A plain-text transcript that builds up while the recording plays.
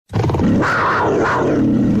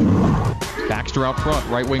Baxter out front,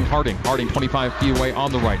 right wing Harding. Harding 25 feet away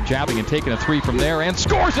on the right, jabbing and taking a three from there and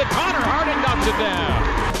scores it. Connor Harding knocks it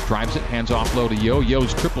down. Drives it, hands off low to Yo.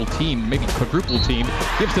 Yo's triple team, maybe quadruple team.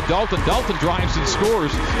 Gives to Dalton. Dalton drives and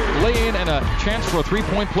scores. Lay in and a chance for a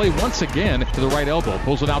three-point play once again to the right elbow.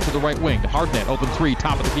 Pulls it out to the right wing. To Hardnett, open three,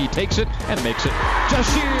 top of the key, takes it and makes it.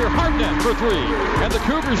 Jashir Hardnett for three. And the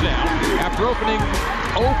Cougars now, after opening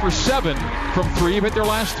 0 for 7 from three, have hit their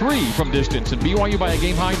last three from distance. And BYU by a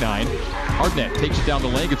game-high 9. Hardnett takes it down the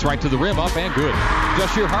lane, gets right to the rim, up and good.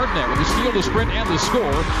 Jashir Hardnett with the steal, the sprint, and the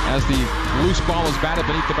score as the loose ball is batted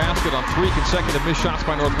beneath the basket on 3 consecutive missed shots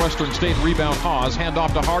by Northwestern State. Rebound Haws, hand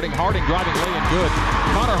off to Harding. Harding driving, laying good.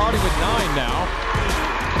 Connor Harding with 9 now.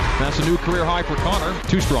 That's a new career high for Connor.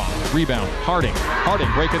 Too strong. Rebound. Harding.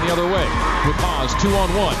 Harding breaking the other way with Haws.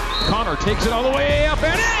 2-on-1. Connor takes it all the way up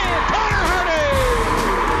and in. Connor Harding!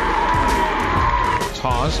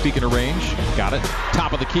 Haws speaking of range. Got it.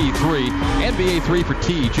 Top of the key. 3. NBA 3 for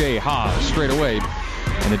TJ Haws. Straight away.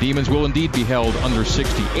 And the Demons will indeed be held under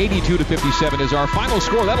 60. 82-57 is our final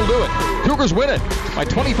score. That'll do it. Cougars win it by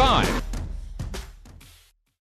 25.